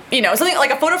like the something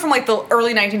like a photo from like the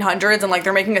early 1900s and like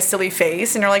they're making a silly face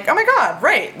and you're like, oh my god,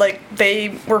 right, like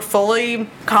they were fully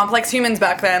complex humans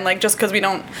back then, like just because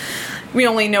we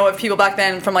only know of people back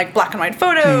then from like black and white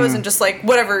photos and just like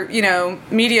whatever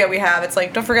media we have. It's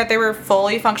like, don't forget they were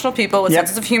fully functional people with Yep.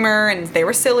 senses of humor and they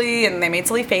were silly and they made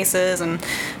silly faces and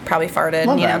probably farted.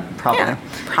 Love you that. know, Probably. Yeah,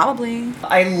 probably.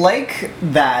 I like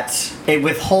that it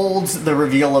withholds the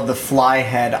reveal of the fly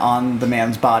head on the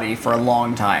man's body for a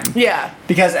long time. Yeah.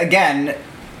 Because again,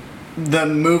 the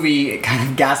movie kind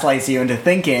of gaslights you into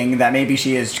thinking that maybe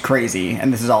she is crazy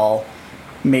and this is all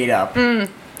made up. So good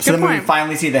the movie point.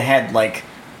 finally see the head like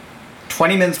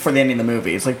 20 minutes before the end of the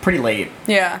movie. It's like pretty late.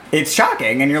 Yeah. It's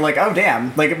shocking, and you're like, oh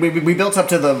damn! Like we built up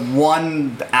to the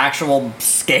one actual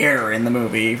scare in the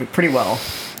movie pretty well.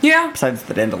 Yeah. Besides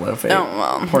the Dandelion fate. Oh,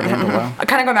 well. Poor Dandelion.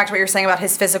 Kind of going back to what you're saying about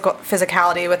his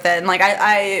physicality with it, and like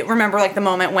I remember like the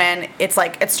moment when it's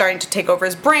like it's starting to take over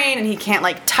his brain and he can't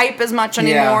like type as much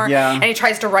anymore. Yeah. And he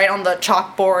tries to write on the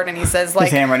chalkboard and he says like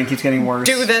His handwriting keeps getting worse.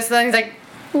 do this, and then he's like,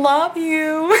 love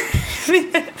you.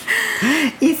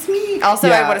 It's me. Also,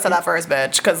 I Yeah. would have said that for his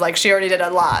bitch because like she already did a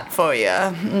lot for you.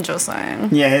 I'm just saying.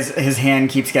 Yeah, his hand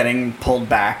keeps getting pulled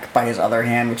back by his other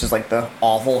hand, which is like the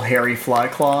awful hairy fly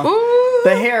claw. Ooh.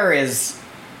 The hair is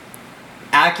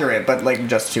accurate, but like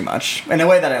just too much in a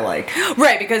way that I like.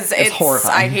 Right, because it's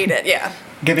horrifying. I hate it. Yeah.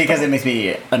 Because it makes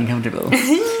me uncomfortable.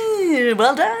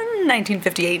 Well done,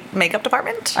 1958 makeup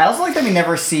department. I also like that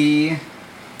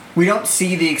we don't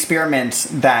see the experiment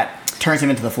that turns him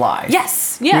into the fly.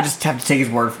 Yes. Yeah. We just have to take his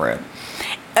word for it.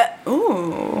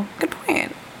 Ooh, good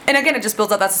point. And again, it just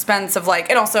builds up that suspense of like,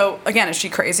 and also, again, is she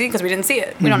crazy? Because we didn't see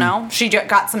it. We don't know. She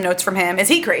got some notes from him. Is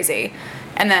he crazy?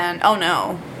 And then, oh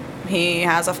no, he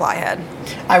has a fly head.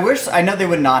 I know they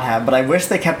would not have, but I wish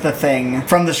they kept the thing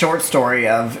from the short story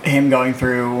of him going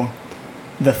through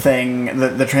the thing,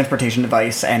 the transportation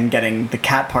device, and getting the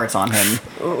cat parts on him.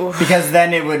 Ooh. Because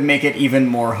then it would make it even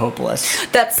more hopeless.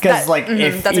 Because that's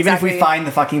if we find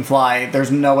the fucking fly,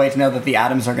 there's no way to know that the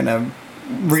atoms are gonna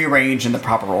rearrange in the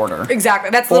proper order.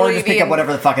 Exactly. That's Or literally just pick up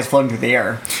whatever the fuck is floating through the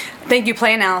air. Thank you,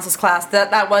 play analysis class.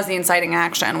 That was the inciting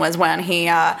action, was when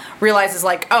he realizes,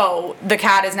 like, oh, the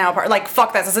cat is now part. Like,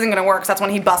 fuck this isn't gonna work. So that's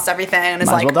when he busts everything and is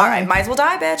Might as like, well all die. right, might as well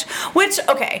die, bitch. Which,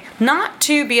 okay, not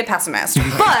to be a pessimist,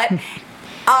 but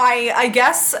I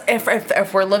guess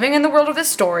if we're living in the world of this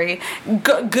story,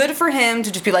 good for him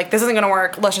to just be like, this isn't gonna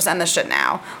work. Let's just end this shit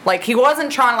now. Like, he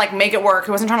wasn't trying to like make it work.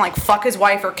 He wasn't trying to like fuck his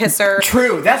wife or kiss her.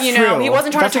 True, that's you know, true. He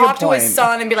wasn't trying That's to a good talk to his point.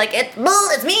 son and be like,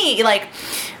 it's me. Like.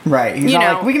 Right. He's You not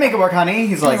know. like, we can make it work, honey.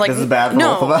 He's like, this is bad for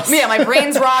both of us. Yeah, my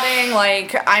brain's rotting.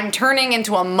 Like, I'm turning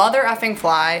into a mother effing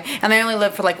fly, and they only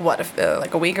live for like what,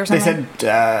 like a week or They something.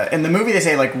 said, in the movie, they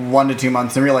say like 1 to 2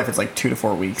 months. In real life, it's like 2 to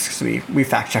 4 weeks. So we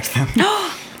fact checked them.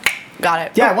 Got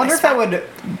it. Yeah, I Oh, wonder I if that swear. would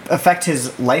affect his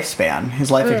lifespan,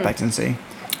 his life expectancy.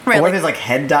 Right, Or what like- if his like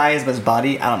head dies, but his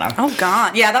body? I don't know. Oh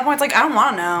God. Yeah, at that point, it's like I don't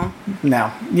want to know.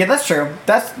 No. Yeah, that's true.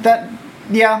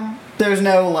 Yeah. There's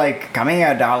no like, come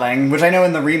here, darling. Which I know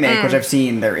in the remake, which I've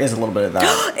seen, there is a little bit of that.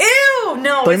 Ew.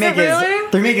 No. The Is it remake really?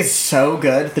 the remake is so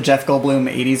good. The Jeff Goldblum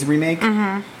 80s remake.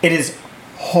 Mm-hmm. It is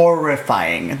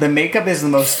horrifying. The makeup is the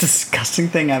most disgusting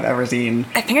thing I've ever seen.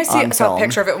 I think I saw a film.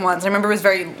 picture of it once. I remember it was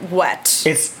very wet.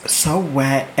 It's so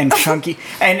wet and chunky,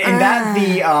 and in that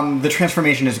the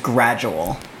transformation is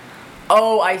gradual.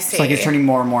 Oh, I see. It's like he's turning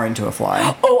more and more into a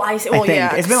fly. Oh, I see. Well, think.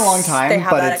 yeah. It's been a long time, They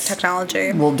have but that it's-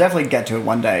 technology. We'll definitely get to it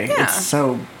one day. Yeah. It's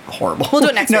so horrible. We'll do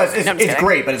it next No, week. it's, No, I'm it's, just it's kidding.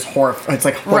 great, but it's horrible. It's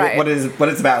like Right. what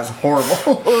it's about is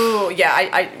horrible. Ooh,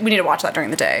 yeah. We need to watch that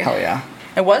during the day. Hell yeah.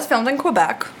 It was filmed in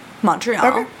Quebec, Montreal.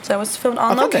 Okay. So it was filmed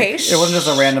on Authentic. location. It wasn't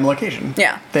just a random location.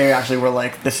 Yeah. They actually were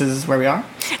like, this is where we are.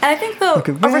 And I think the Look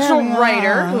at where original we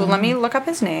writer, are. who, let me look up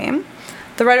his name,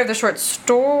 the writer of the short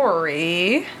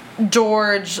story,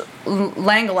 George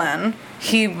Langland,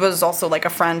 he was also like a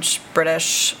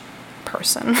French-British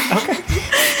person. Okay.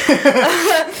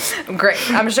 Great.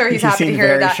 I'm sure he's He happy to seemed hear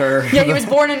very that. sure. Yeah, he was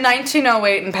born in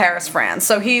 1908 in Paris, France.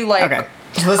 So he like... Okay.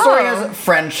 So the story Oh. has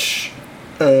French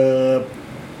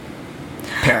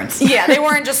parents. Yeah, they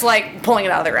weren't just like pulling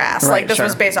it out of their ass. Right, Like this sure.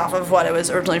 was based off of what it was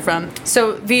originally from.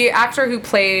 So the actor who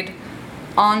played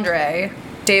Andre,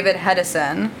 David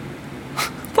Hedison.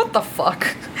 What the fuck?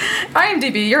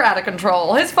 IMDb, you're out of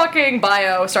control. His fucking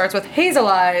bio starts with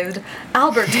Hazelized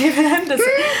Albert David Henderson.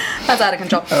 That's out of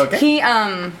control. Okay. He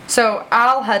so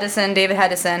Al Hedison, David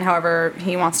Hedison, however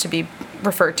he wants to be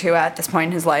referred to at this point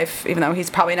in his life, even though he's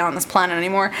probably not on this planet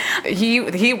anymore.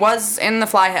 He was in the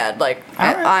Flyhead. Like All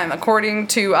right. I'm according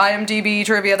to IMDb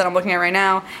trivia that I'm looking at right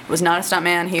now, it was not a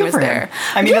stuntman. He Good was for him. there.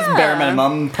 I mean, that's Yeah. bare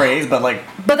minimum praise, but like,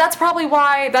 But that's probably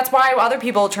why other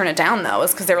people turn it down though, is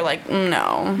because they were like,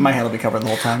 no. my head will be covered the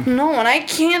whole time. No, and I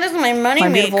can't. This is my money My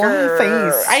beautiful maker.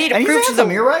 face. I need to and prove he's to the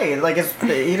handsome, you're right. Like,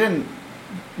 he didn't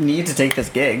need to take this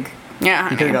gig. Yeah,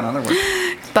 He I could have mean, gone other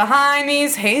work. behind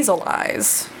these hazel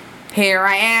eyes. Here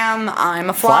I am. I'm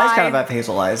a fly. Flies kind of have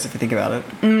hazel eyes if you think about it.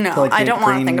 No, They're like I don't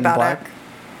want to green, think about black, it.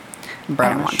 I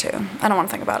don't want brownish. to. I don't want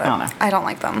to think about it. I don't know. I don't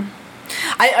like them.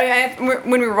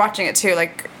 When we were watching it too,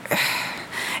 like,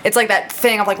 it's like that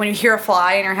thing of like when you hear a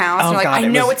fly in your house, Oh, you're like, God, I it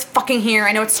know was- it's fucking here.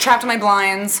 I know it's trapped in my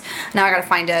blinds. Now I gotta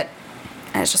find it.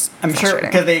 And it's just I'm sure frustrating.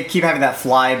 because they keep having that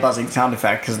fly buzzing sound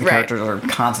effect because the Right. characters are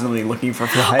constantly looking for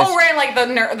flies. Oh right, like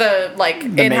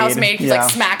the in-house maid, maid, he's yeah. like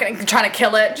smacking, trying to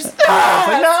kill it. Just like,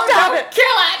 no, stop no. it, kill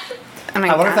it. Oh my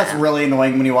I wonder if God. that's really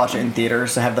annoying when you watch it in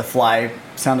theaters to have the fly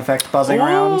sound effect buzzing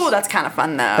around. Ooh, that's kind of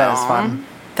fun though. That is fun.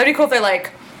 That'd be cool if they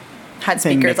like had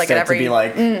They speakers mixed like at it every. to be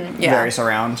like yeah. very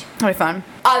surround. That'd be fun.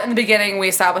 In the beginning, we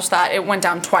established that it went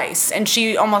down twice, and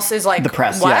she almost is like, The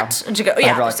press, what? yeah. And she goes,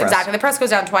 Hydraulic press. exactly. The press goes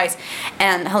down twice,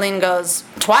 and Helene goes,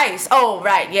 twice? Oh,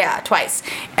 right, yeah, twice.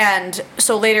 And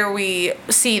so later we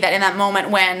see that in that moment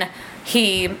when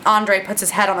Andre puts his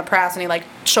head on the press and he like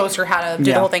shows her how to do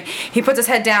Yeah. the whole thing. He puts his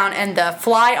head down and the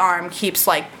fly arm keeps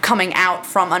like coming out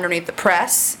from underneath the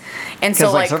press. And so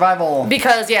Like like survival.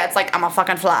 because yeah, it's like I'm a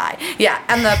fucking fly. Yeah,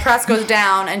 and the press goes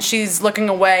down and she's looking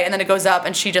away and then it goes up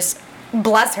and she just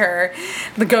bless her,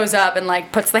 goes up and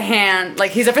like puts the hand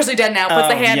like he's officially dead now, puts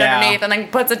the hand yeah. underneath and then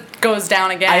goes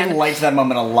down I again. liked that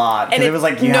moment a lot because And it was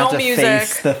like you no have to music.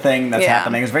 face the thing that's Yeah.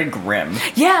 happening. It was very grim.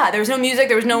 Yeah, there was no music,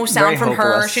 there was no sound Very from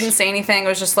her. hopeless. She didn't say anything. It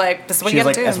was just like this is what She you was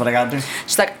like, gotta do. "That's what I gotta do."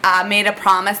 She's like, I made a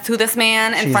promise to this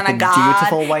man in She's front of the God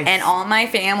dutiful wife. and all my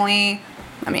family.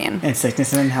 I mean, In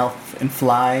sickness and in health, in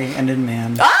fly and in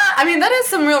man. I mean that is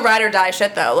some real ride or die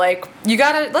shit though. Like you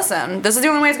gotta listen. This is the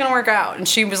only way it's gonna work out. And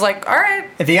she was like, all right.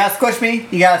 If you gotta squish me,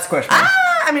 you gotta squish me.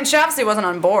 I mean, she obviously wasn't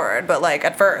on board, but like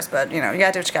at first. But you know, you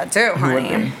gotta do what you gotta do, Who would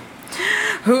honey. be?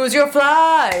 Who's your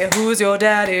fly? Who's your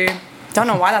daddy? Don't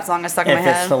know why that song is stuck in my If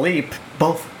it's head. Philippe,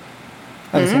 both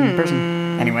are the same person.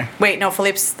 Anyway. Wait, no,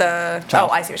 Philippe's the. Child.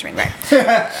 Oh, I see what you mean.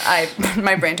 Right.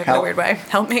 My brain took it a Help. weird way.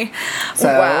 Help me. So?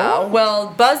 Wow. Well,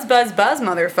 buzz,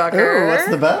 motherfucker. Ooh, what's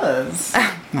the buzz?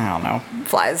 I don't know.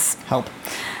 Flies. Help.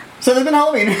 So there's been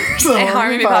Halloween. So A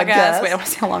horror movie podcast. Wait, I want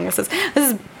to see how long this is.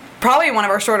 This is probably one of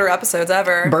our shorter episodes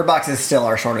ever. Bird Box is still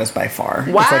our shortest by far.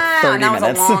 Wow, it's like 30 that was a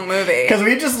minutes. long movie. Because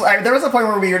we just, there was a point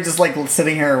where we were just like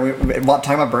sitting here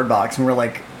talking about Bird Box and we were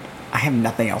like, I have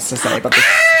nothing else to say about this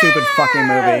stupid fucking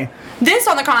movie. This,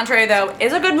 on the contrary, though,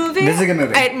 is a good movie. This is a good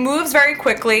movie. It moves very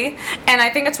quickly, and I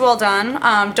think it's well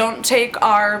done. Don't take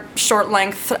our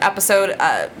short-length episode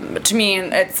to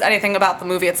mean it's anything about the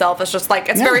movie itself. It's just like,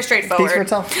 it's No, very it straightforward. speaks for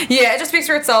itself. Yeah, it just speaks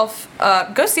for itself.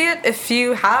 Go see it if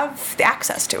you have the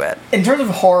access to it. In terms of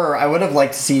horror, I would have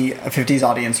liked to see a 50s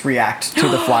audience react to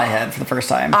The Flyhead for the first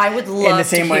time. I would love In the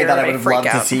same to way hear that I they would have freak loved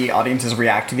to out. see audiences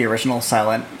react to the original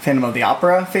silent Phantom of the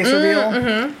Opera face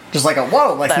reveal. Just like a,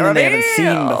 whoa, like The something they haven't seen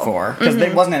reveal. before. Because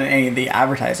it wasn't in any of the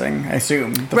advertising, I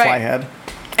assume, The Right. Flyhead.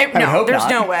 It, I no, hope there's not.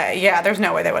 no way. Yeah, there's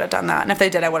no way they would have done that. And if they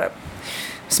did, I would have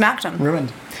smacked them.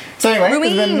 Ruined. So anyway,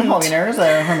 this has been Ruined. Halloweeners,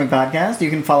 our Herman podcast. You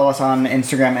can follow us on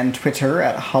Instagram and Twitter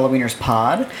at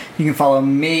HalloweenersPod. You can follow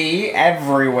me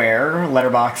everywhere,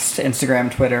 Letterboxd,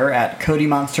 Instagram, Twitter at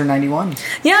CodyMonster91.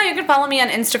 Yeah, you can follow me on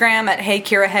Instagram at Hey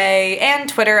Kira Hey and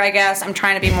Twitter, I guess. I'm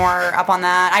trying to be more up on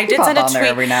that. I did pop send a on there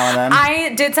tweet. every now and then.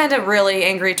 I did send a really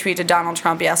angry tweet to Donald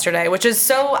Trump yesterday, which is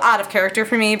so out of character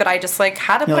for me, but I just like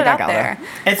had to You're put like, it I out gotta. there.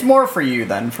 It's more for you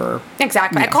than for...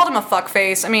 Exactly. Yeah. I called him a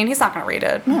fuckface. I mean, he's not going to read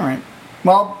it. All right.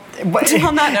 Well, On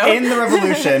that note. in the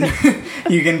revolution,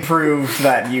 you can prove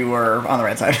that you were on the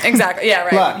right side. Exactly. Yeah,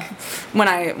 right.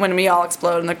 Look. When we all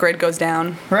explode and the grid goes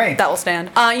down, Right. that will stand.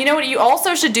 You know what? You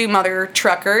also should do, mother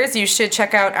truckers. You should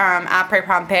check out Apres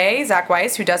Pompeii, Zach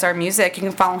Weiss, who does our music. You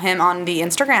can follow him on the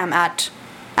Instagram at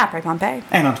Apres Pompeii.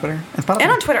 And on Twitter. And Spotify.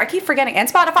 And on Twitter, I keep forgetting. And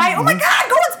Spotify. Oh my God,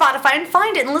 go on Spotify and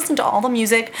find it and listen to all the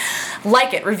music.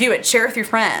 Like it, review it, share it with your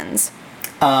friends.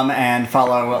 And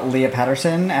follow Leah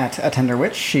Patterson at A Tender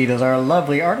Witch. She does our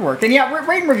lovely artwork. And yeah,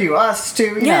 rate and review us too.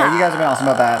 You know, you guys have been awesome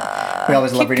about that. We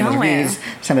always love keep reading those going. reviews.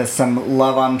 Send us some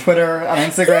love on Twitter, on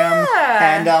Instagram.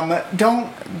 Yeah. And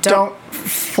don't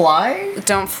fly.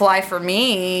 Don't fly for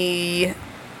me,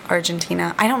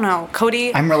 Argentina. I don't know.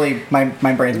 Cody, I'm really, my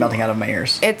brain's melting out of my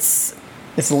ears. it's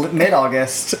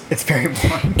Mid-August. It's very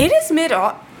warm. It is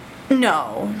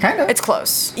No. Kinda. It's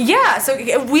close. Yeah, so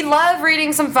we love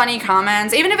reading some funny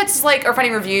comments, even if it's like, or funny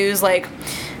reviews, like,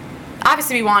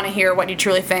 obviously we want to hear what you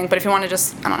truly think, but if you want to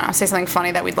just, I don't know, say something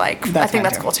funny that we'd like, I think fine,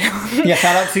 that's too. cool too. Yeah,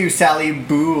 shout out to Sally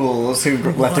Booles, who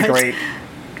left a great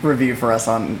review for us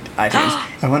on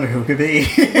iTunes. I wonder who it could be.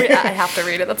 Wait, I have to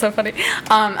read it. That's so funny.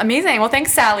 Amazing. Well,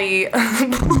 thanks, Sally.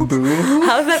 Boo.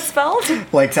 How's that spelled?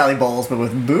 Like Sally Bowles, but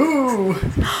with boo.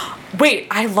 Wait,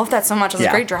 I love that so much. It's Yeah.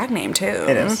 a great drag name, too.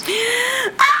 It is.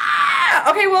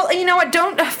 Okay, well, you know what?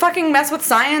 Don't fucking mess with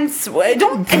science.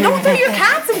 Don't throw your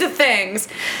cats into things.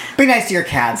 Be nice to your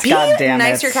cats. Be God damn it.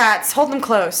 nice to your cats. Hold them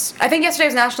close. I think yesterday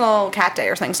was National Cat Day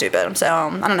or something stupid. So,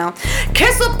 I don't know.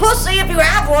 Kiss a pussy if you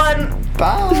have one.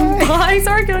 Bye. Bye.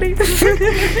 Sorry, Cody.